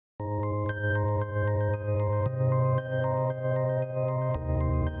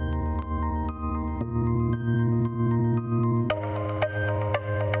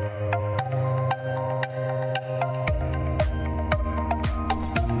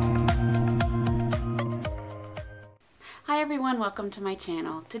everyone, welcome to my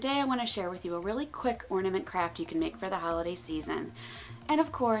channel. Today I want to share with you a really quick ornament craft you can make for the holiday season. And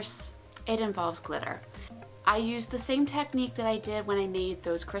of course, it involves glitter. I used the same technique that I did when I made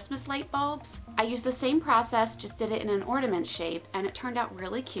those Christmas light bulbs. I used the same process, just did it in an ornament shape, and it turned out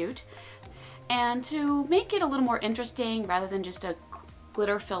really cute. And to make it a little more interesting, rather than just a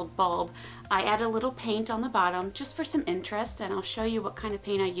glitter-filled bulb, I added a little paint on the bottom just for some interest, and I'll show you what kind of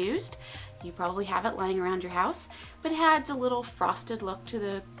paint I used. You probably have it lying around your house, but it adds a little frosted look to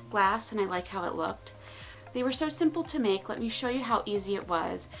the glass, and I like how it looked. They were so simple to make. Let me show you how easy it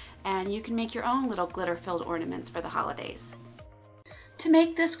was, and you can make your own little glitter-filled ornaments for the holidays. To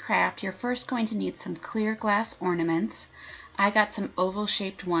make this craft, you're first going to need some clear glass ornaments. I got some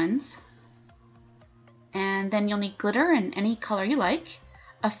oval-shaped ones. And then you'll need glitter in any color you like,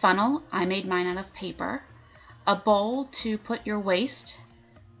 a funnel, I made mine out of paper, a bowl to put your waste,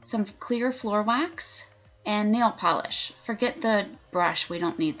 some clear floor wax, and nail polish. Forget the brush, we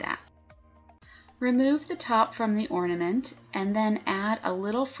don't need that. Remove the top from the ornament and then add a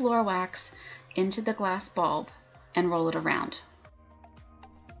little floor wax into the glass bulb and roll it around.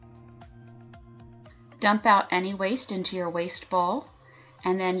 Dump out any waste into your waste bowl,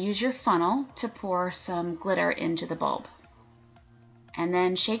 and then use your funnel to pour some glitter into the bulb. And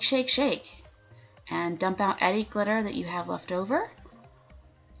then shake, shake, shake, and dump out any glitter that you have left over.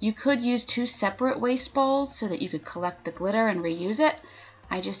 You could use two separate waste bowls so that you could collect the glitter and reuse it.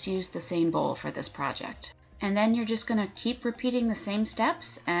 I just used the same bowl for this project. And then you're just gonna keep repeating the same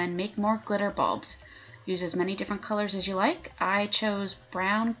steps and make more glitter bulbs. Use as many different colors as you like. I chose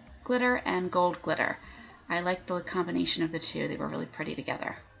brown glitter and gold glitter. I liked the combination of the two. They were really pretty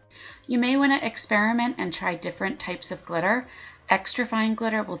together. You may want to experiment and try different types of glitter. Extra fine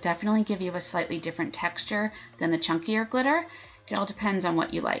glitter will definitely give you a slightly different texture than the chunkier glitter. It all depends on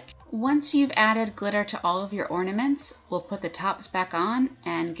what you like. Once you've added glitter to all of your ornaments, we'll put the tops back on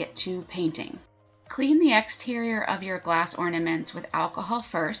and get to painting. Clean the exterior of your glass ornaments with alcohol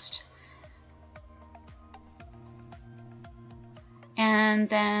first. And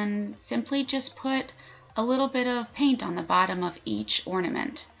then simply just put a little bit of paint on the bottom of each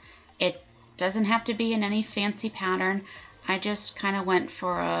ornament. It doesn't have to be in any fancy pattern. I just kind of went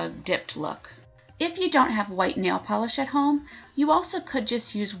for a dipped look. If you don't have white nail polish at home, you also could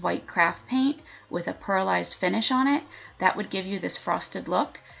just use white craft paint with a pearlized finish on it. That would give you this frosted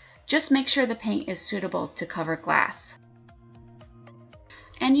look. Just make sure the paint is suitable to cover glass.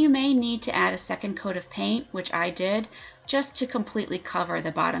 And you may need to add a second coat of paint, which I did, just to completely cover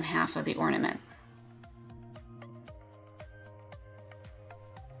the bottom half of the ornament.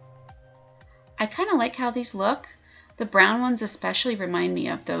 I kind of like how these look. The brown ones especially remind me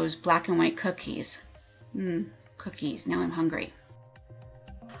of those black and white cookies. Cookies, now I'm hungry.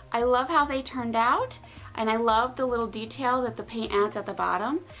 I love how they turned out, and I love the little detail that the paint adds at the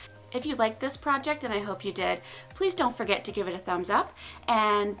bottom. If you liked this project, and I hope you did, please don't forget to give it a thumbs up,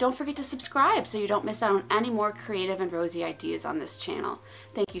 and don't forget to subscribe so you don't miss out on any more creative and rosy ideas on this channel.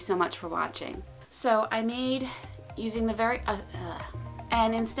 Thank you so much for watching. So I made, using the very,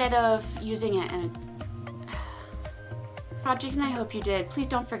 and instead of using it in a project, and I hope you did, please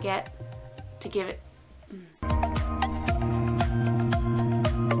don't forget to give it